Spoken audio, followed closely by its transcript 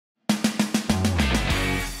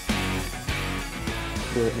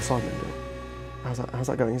the SIDEMEN deal. How's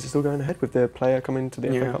that going? Is it still going ahead with the player coming to the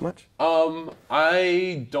FA Cup match?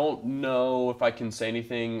 I don't know if I can say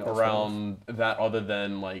anything around that other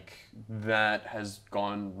than like that has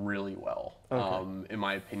gone really well, in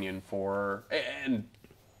my opinion. And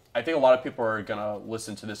I think a lot of people are gonna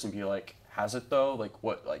listen to this and be like, "Has it though?" Like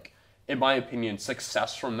what? Like in my opinion,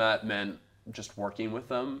 success from that meant just working with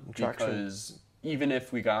them because even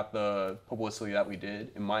if we got the publicity that we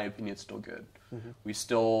did, in my opinion, it's still good. We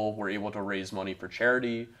still were able to raise money for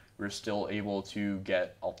charity. We were still able to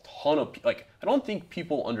get a ton of, like, I don't think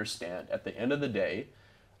people understand at the end of the day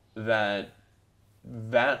that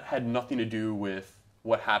that had nothing to do with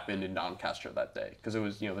what happened in Doncaster that day, because it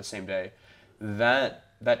was, the same day. That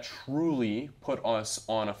truly put us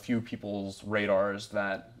on a few people's radars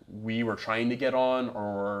that we were trying to get on,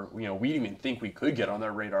 or, we didn't even think we could get on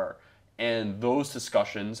their radar. And those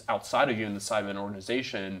discussions outside of even the SIDEMEN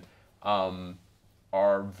organization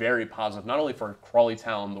are very positive, not only for Crawley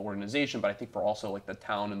Town, the organization, but I think for also like the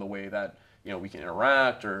town and the way that we can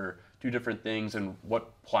interact or do different things and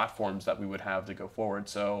what platforms that we would have to go forward.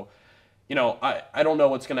 So, I don't know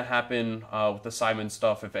what's going to happen with the SIDEMEN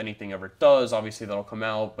stuff, if anything ever does. Obviously, that'll come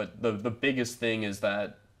out. But the biggest thing is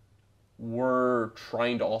that we're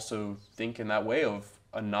trying to also think in that way of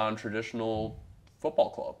a non-traditional football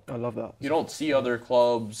club. I love that. You don't see other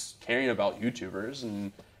clubs caring about YouTubers,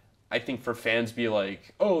 and I think for fans be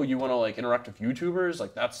like, oh, you want to like interact with YouTubers?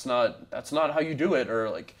 Like that's not how you do it,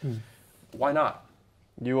 or like, why not?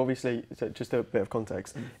 You obviously, so just a bit of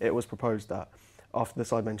context, it was proposed that after the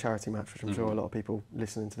SIDEMEN charity match, which I'm sure a lot of people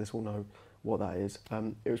listening to this will know what that is,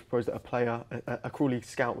 it was proposed that a player, a Crawley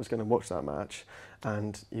scout was going to watch that match,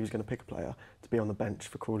 and he was going to pick a player to be on the bench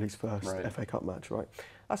for Crawley's first FA Cup match, right?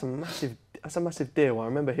 That's a massive deal. I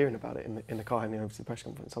remember hearing about it in the car in the overseas press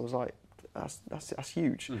conference. I was like, that's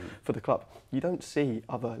huge for the club. You don't see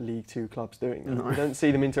other League Two clubs doing that. You don't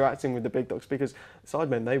see them interacting with the big dogs, because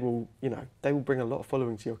SIDEMEN, they will bring a lot of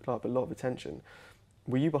following to your club, a lot of attention.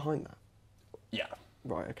 Were you behind that? Yeah.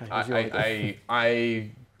 Right. Okay.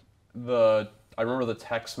 I remember the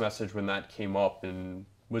text message when that came up and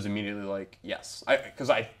was immediately like, yes. Because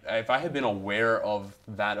if I had been aware of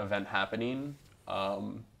that event happening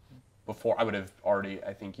before, I would have already,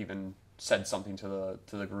 I think, even said something to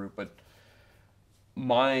the group. But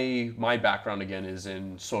my background again is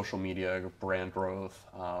in social media, brand growth,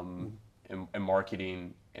 and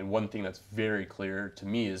marketing. And one thing that's very clear to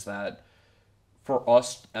me is that for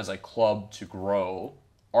us as a club to grow,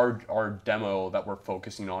 our demo that we're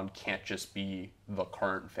focusing on can't just be the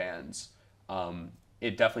current fans.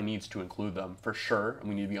 It definitely needs to include them for sure, and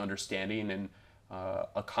we need to be understanding and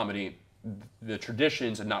accommodate the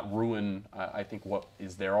traditions and not ruin, I think, what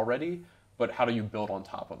is there already. But how do you build on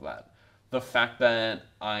top of that? The fact that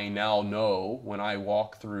I now know when I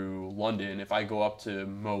walk through London, if I go up to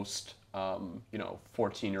most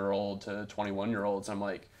 14-year-old to 21-year-olds, I'm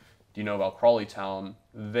like, do you know about Crawley Town?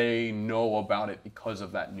 They know about it because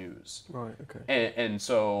of that news. Right, okay. And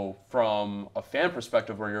so from a fan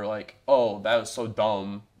perspective where you're like, oh, that was so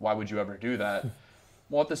dumb, why would you ever do that?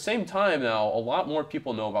 Well, at the same time now, a lot more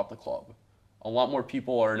people know about the club. A lot more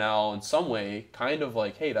people are now in some way kind of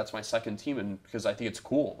like, hey, that's my second team, and because I think it's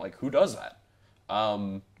cool. Like, who does that?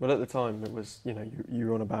 Well, at the time, it was, you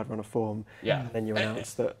were on a bad run of form. Yeah. And then you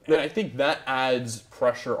announced that. And I think that adds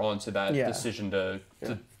pressure onto that decision to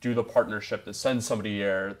do the partnership, to send somebody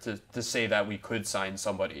there, to say that we could sign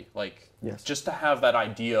somebody. Like, just to have that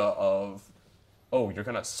idea of, oh, you're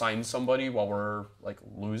going to sign somebody while we're, like,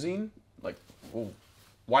 losing? Like, well,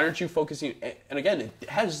 why aren't you focusing? And again, it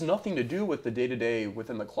has nothing to do with the day-to-day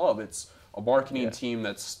within the club. It's a marketing team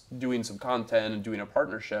that's doing some content and doing a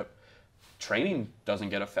partnership. Training doesn't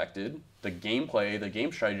get affected. The gameplay, the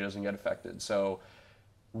game strategy doesn't get affected. So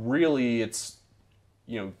really it's,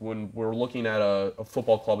 when we're looking at a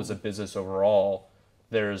football club as a business overall,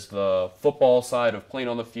 there's the football side of playing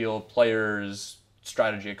on the field, players,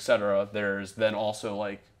 strategy, etc. There's then also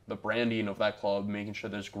like the branding of that club, making sure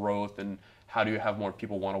there's growth, and how do you have more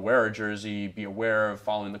people want to wear a jersey, be aware of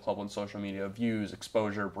following the club on social media, views,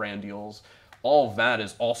 exposure, brand deals. All of that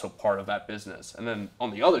is also part of that business. And then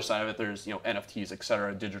on the other side of it, there's NFTs, et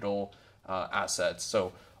cetera, digital assets.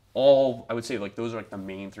 So I would say like those are like the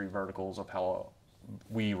main three verticals of how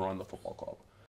we run the football club.